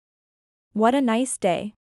What a nice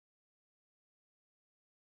day.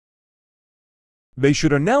 They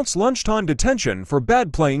should announce lunchtime detention for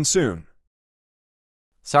bad playing soon.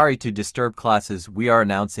 Sorry to disturb classes, we are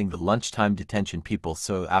announcing the lunchtime detention people,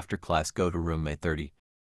 so after class go to room A30.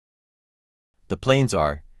 The planes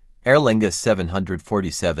are Aer Lingus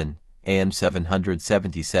 747, AM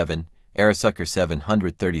 777, Aerosucker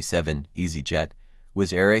 737, EasyJet,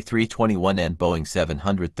 Wizz Air A321 and Boeing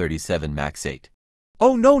 737 MAX 8.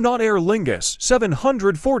 Oh no, not Aer Lingus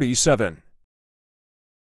 747.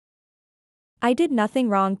 I did nothing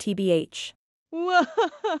wrong, TBH.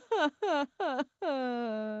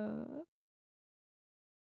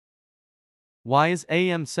 Why is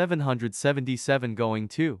AM 777 going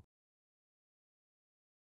too?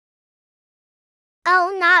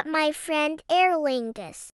 Oh, not my friend Aer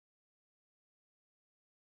Lingus.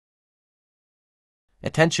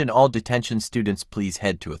 Attention all detention students, please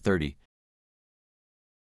head to A30.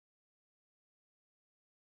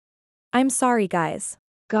 I'm sorry, guys.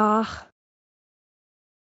 Gah.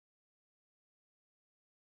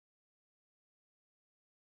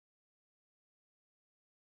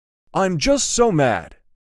 I'm just so mad.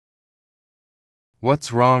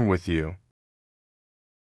 What's wrong with you?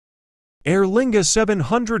 Aer Lingus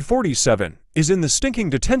 747 is in the stinking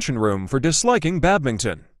detention room for disliking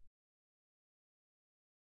badminton.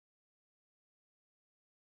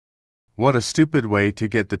 What a stupid way to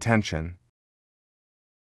get detention.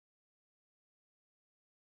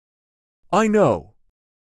 I know.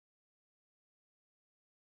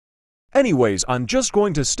 Anyways, I'm just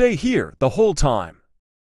going to stay here the whole time.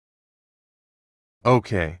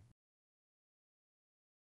 Okay.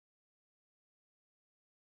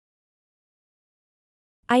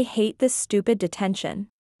 I hate this stupid detention.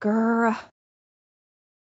 Grr.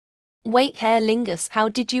 Wait, Herr Lingus, how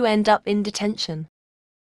did you end up in detention?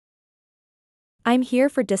 I'm here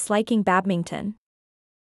for disliking badminton.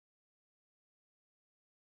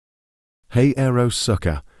 Hey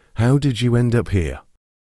Aerosucker, how did you end up here?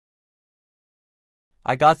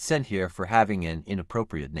 I got sent here for having an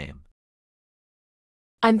inappropriate name.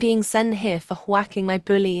 I'm being sent here for whacking my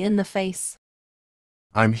bully in the face.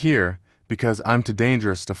 I'm here because I'm too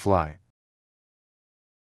dangerous to fly.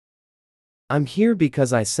 I'm here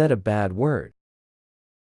because I said a bad word.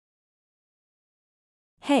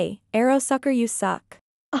 Hey, Aerosucker, you suck.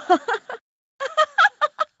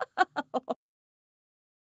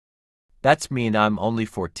 That's mean, I'm only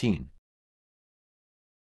 14.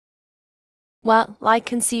 Well, I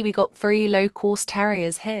can see we got 3 low-cost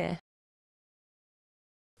terriers here.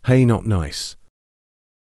 Hey, not nice.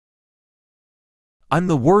 I'm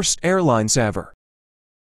the worst airlines ever.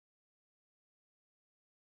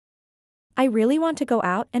 I really want to go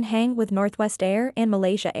out and hang with Northwest Air and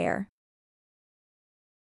Malaysia Air.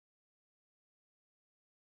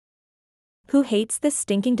 Who hates this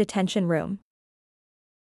stinking detention room?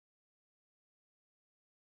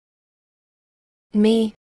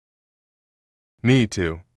 Me. Me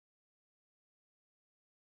too.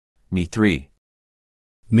 Me 3.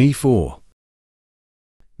 Me 4.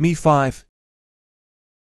 Me 5.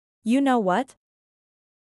 You know what?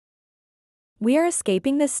 We are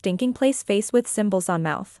escaping this stinking place face with symbols on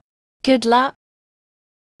mouth. Good luck.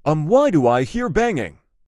 Why do I hear banging?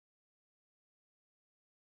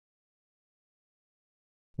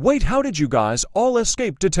 Wait, how did you guys all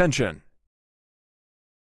escape detention?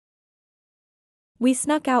 We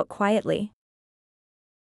snuck out quietly.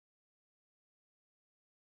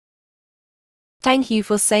 Thank you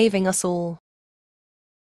for saving us all.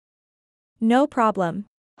 No problem.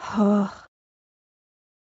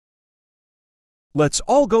 Let's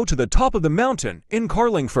all go to the top of the mountain in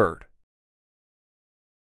Carlingford.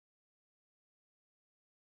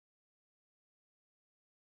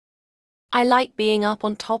 I like being up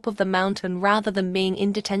on top of the mountain rather than being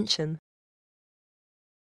in detention.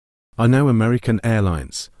 I know American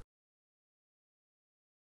Airlines.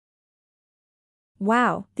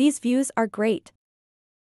 Wow, these views are great.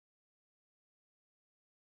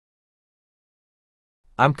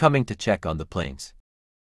 I'm coming to check on the planes.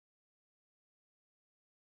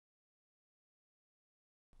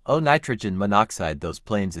 Oh, nitrogen monoxide, those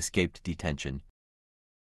planes escaped detention.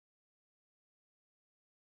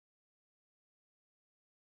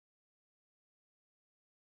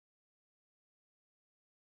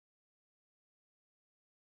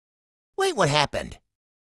 Wait, what happened?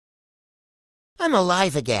 I'm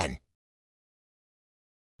alive again.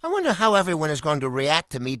 I wonder how everyone is going to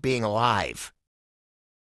react to me being alive.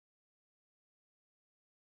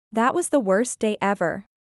 That was the worst day ever.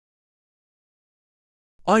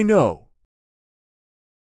 I know.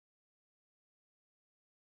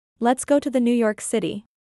 Let's go to the New York City.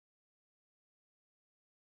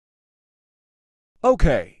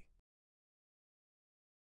 Okay.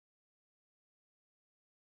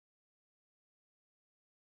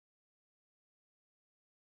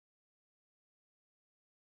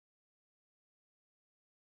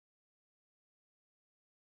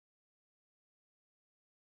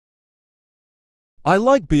 I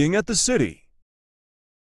like being at the city.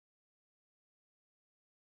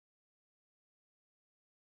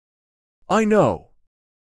 I know.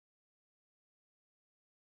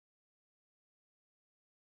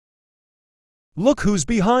 Look who's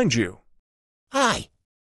behind you. Hi.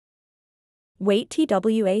 Wait,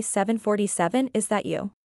 TWA 747, is that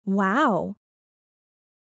you? Wow.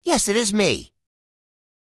 Yes, it is me.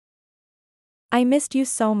 I missed you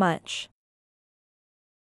so much.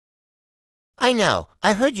 I know.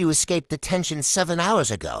 I heard you escaped detention 7 hours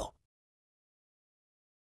ago.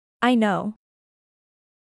 I know.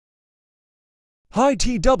 Hi,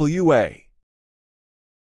 TWA.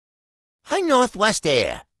 Hi, Northwest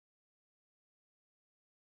Air.